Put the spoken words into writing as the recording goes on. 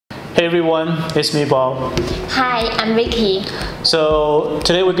Hey everyone, it's me Bob. Hi, I'm Vicky. So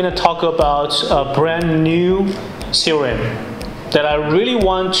today we're going to talk about a brand new serum that I really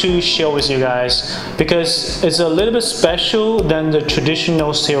want to share with you guys because it's a little bit special than the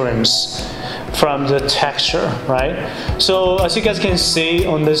traditional serums from the texture, right? So as you guys can see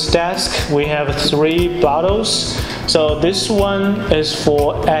on this desk, we have 3 bottles. So this one is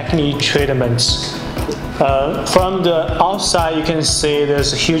for acne treatments. From the outside, you can see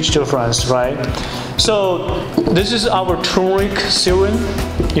there's a huge difference, right? So this is our turmeric serum.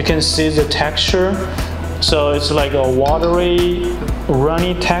 You can see the texture. So it's like a watery,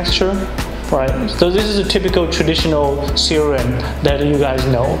 runny texture, right? So this is a typical traditional serum that you guys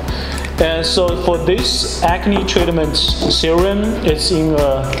know. And so for this acne treatment serum, it's in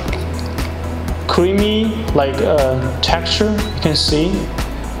a creamy texture, you can see,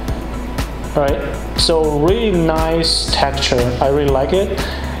 right? So really nice texture, I really like it.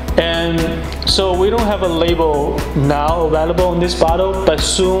 And so we don't have a label now available in this bottle, but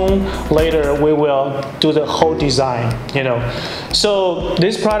soon later we will do the whole design, you know. So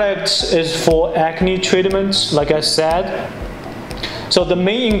this product is for acne treatments, like I said. So the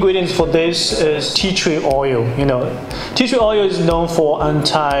main ingredients for this is tea tree oil, you know. Tea tree oil is known for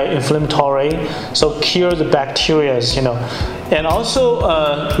anti-inflammatory, so cure the bacteria, you know. And also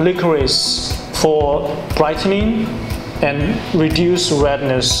licorice for brightening and reduce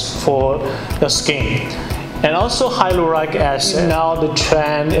redness for the skin. And also hyaluronic acid. Now the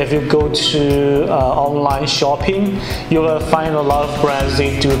trend, if you go to online shopping, you will find a lot of brands,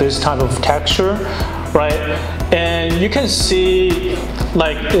 they do this type of texture, right? And you can see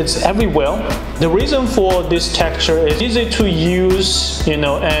like it's everywhere. The reason for this texture is easy to use, you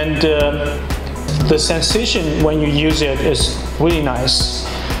know, and the sensation when you use it is really nice.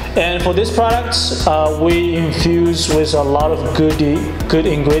 And for this product, we infuse with a lot of good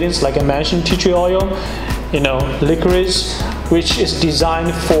ingredients, like I mentioned, tea tree oil, you know, licorice, which is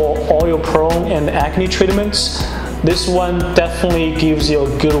designed for oil-prone and acne treatments. This one definitely gives you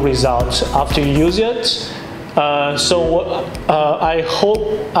a good result after you use it. I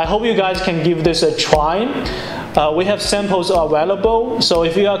hope you guys can give this a try. We have samples available, so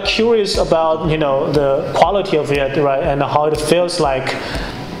if you are curious about, you know, the quality of it, right, and how it feels like,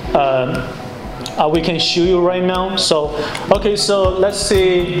 we can show you right now. So okay, so let's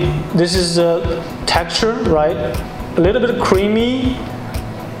see. This is the texture, right? A little bit creamy.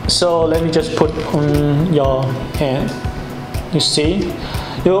 So let me just put on your hand. You see,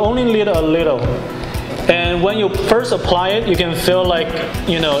 you only need a little. And when you first apply it, you can feel like,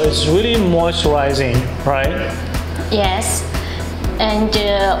 you know, it's really moisturizing, right? Yes. And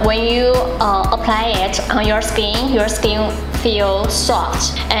when you apply it on your skin feels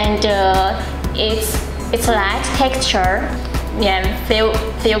soft, and it's light texture. Yeah, feel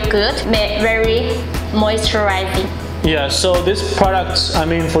good, very moisturizing. Yeah, so this product, I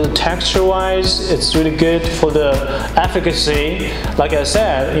mean, for the texture wise, it's really good. For the efficacy, like I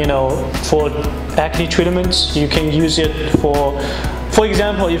said, you know, for acne treatments, you can use it for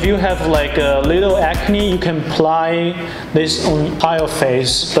example, if you have like a little acne, you can apply this on entire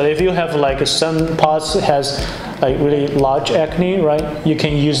face. But if you have like some parts that has like really large acne, right, you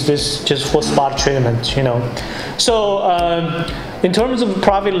can use this just for spot treatment, you know. So in terms of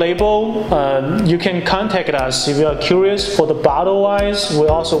private label, you can contact us if you are curious. For the bottle wise, we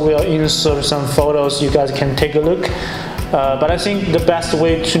also will insert some photos, you guys can take a look. But I think the best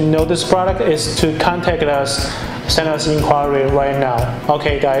way to know this product is to contact us, send us inquiry right now.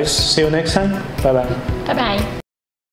 Okay guys, see you next time. Bye bye. Bye bye.